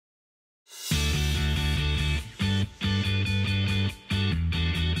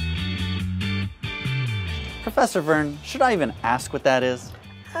Professor Vern, should I even ask what that is?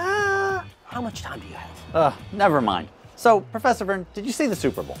 How much time do you have? Never mind. So, Professor Vern, did you see the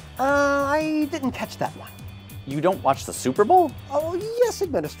Super Bowl? I didn't catch that one. You don't watch the Super Bowl? Oh, yes,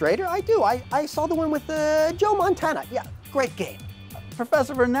 Administrator, I do. I saw the one with Joe Montana. Yeah, great game.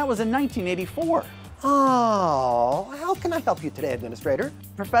 Professor Vern, that was in 1984. Oh, how can I help you today, Administrator?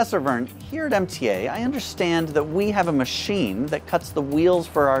 Professor Vern, here at MTA, I understand that we have a machine that cuts the wheels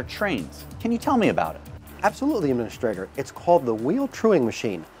for our trains. Can you tell me about it? Absolutely, Administrator. It's called the wheel truing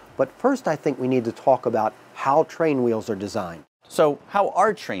machine. But first, I think we need to talk about how train wheels are designed. So, how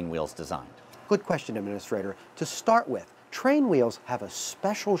are train wheels designed? Good question, Administrator. To start with, train wheels have a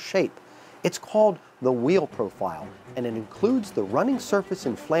special shape. It's called the wheel profile, and it includes the running surface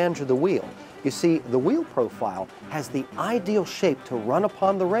and flange of the wheel. You see, the wheel profile has the ideal shape to run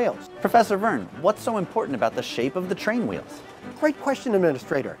upon the rails. Professor Vern, what's so important about the shape of the train wheels? Great question,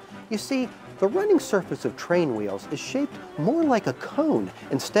 Administrator. You see, the running surface of train wheels is shaped more like a cone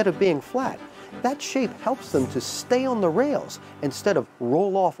instead of being flat. That shape helps them to stay on the rails instead of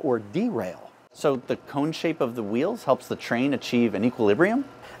roll off or derail. So the cone shape of the wheels helps the train achieve an equilibrium?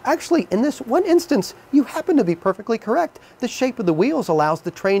 Actually, in this one instance, you happen to be perfectly correct. The shape of the wheels allows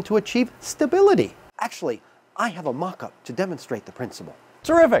the train to achieve stability. Actually, I have a mock-up to demonstrate the principle.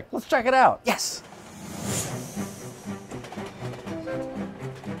 Terrific! Let's check it out. Yes.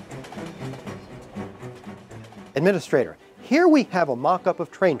 Administrator, here we have a mock-up of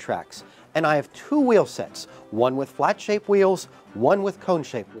train tracks, and I have two wheel sets, one with flat-shaped wheels, one with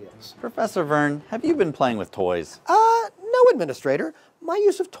cone-shaped wheels. Professor Vern, have you been playing with toys? No, Administrator. My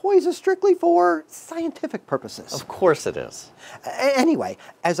use of toys is strictly for scientific purposes. Of course it is. Anyway,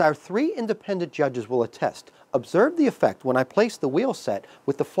 as our three independent judges will attest, observe the effect when I place the wheel set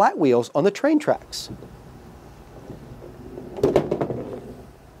with the flat wheels on the train tracks.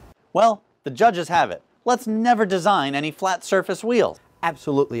 Well, the judges have it. Let's never design any flat surface wheels.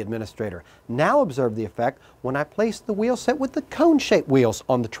 Absolutely, Administrator. Now observe the effect when I place the wheel set with the cone-shaped wheels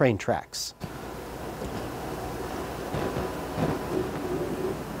on the train tracks.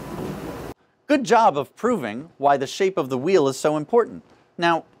 Good job of proving why the shape of the wheel is so important.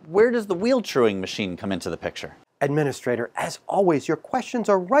 Now, where does the wheel truing machine come into the picture? Administrator, as always, your questions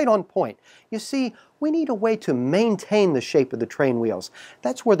are right on point. You see, we need a way to maintain the shape of the train wheels.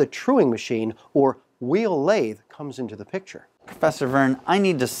 That's where the truing machine, or wheel lathe, comes into the picture. Professor Vern, I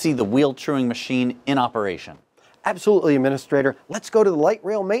need to see the wheel truing machine in operation. Absolutely, Administrator. Let's go to the light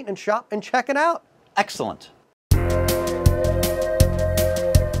rail maintenance shop and check it out. Excellent.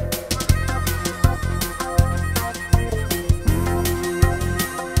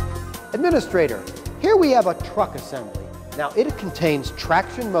 Administrator, here we have a truck assembly. Now it contains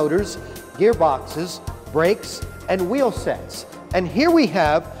traction motors, gearboxes, brakes, and wheel sets. And here we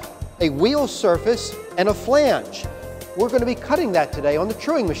have a wheel surface and a flange. We're going to be cutting that today on the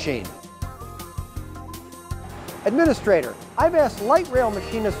truing machine. Administrator, I've asked light rail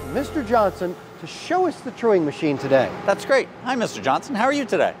machinist Mr. Johnson to show us the truing machine today. That's great. Hi, Mr. Johnson. How are you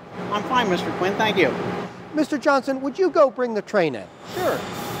today? I'm fine, Mr. Quinn, thank you. Mr. Johnson, would you go bring the train in? Sure.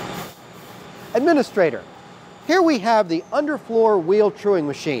 Administrator, here we have the underfloor wheel truing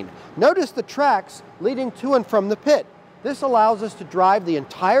machine. Notice the tracks leading to and from the pit. This allows us to drive the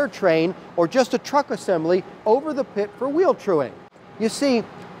entire train or just a truck assembly over the pit for wheel truing. You see,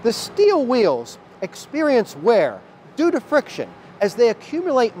 the steel wheels experience wear due to friction as they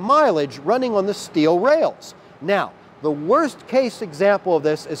accumulate mileage running on the steel rails. Now, the worst case example of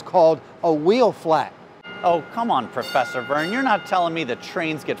this is called a wheel flat. Oh, come on, Professor Vern. You're not telling me that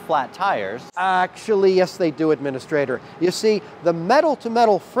trains get flat tires. Actually, yes, they do, Administrator. You see, the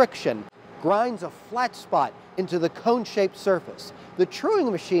metal-to-metal friction grinds a flat spot into the cone-shaped surface. The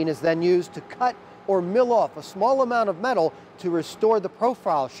truing machine is then used to cut or mill off a small amount of metal to restore the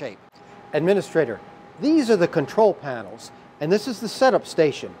profile shape. Administrator, these are the control panels, and this is the setup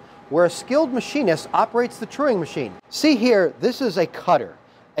station, where a skilled machinist operates the truing machine. See here, this is a cutter,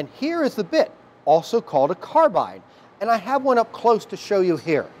 and here is the bit, also called a carbide, and I have one up close to show you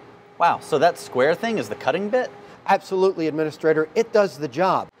here. Wow, so that square thing is the cutting bit? Absolutely, Administrator, it does the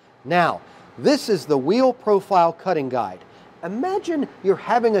job. Now, this is the wheel profile cutting guide. Imagine you're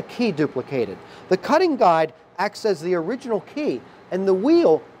having a key duplicated. The cutting guide acts as the original key, and the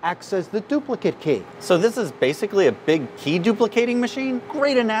wheel acts as the duplicate key. So this is basically a big key duplicating machine?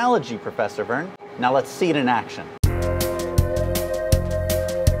 Great analogy, Professor Vern. Now let's see it in action.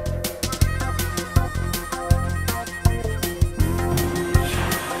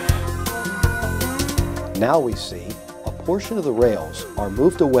 Now we see a portion of the rails are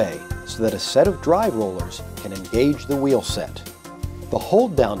moved away so that a set of drive rollers can engage the wheel set. The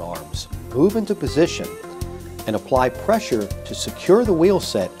hold down arms move into position and apply pressure to secure the wheel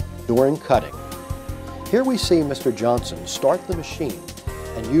set during cutting. Here we see Mr. Johnson start the machine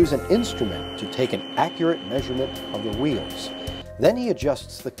and use an instrument to take an accurate measurement of the wheels. Then he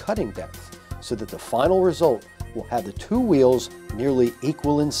adjusts the cutting depth so that the final result will have the two wheels nearly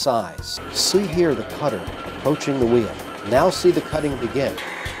equal in size. See here the cutter approaching the wheel. Now see the cutting begin.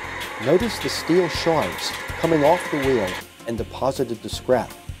 Notice the steel shards coming off the wheel and deposited to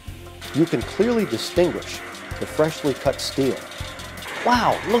scrap. You can clearly distinguish the freshly cut steel.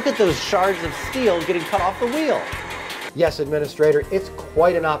 Wow, look at those shards of steel getting cut off the wheel. Yes, Administrator, it's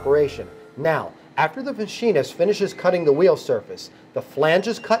quite an operation. Now, after the machinist finishes cutting the wheel surface, the flange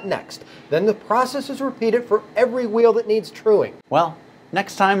is cut next. Then the process is repeated for every wheel that needs truing. Well,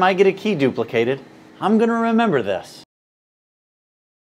 next time I get a key duplicated, I'm gonna remember this.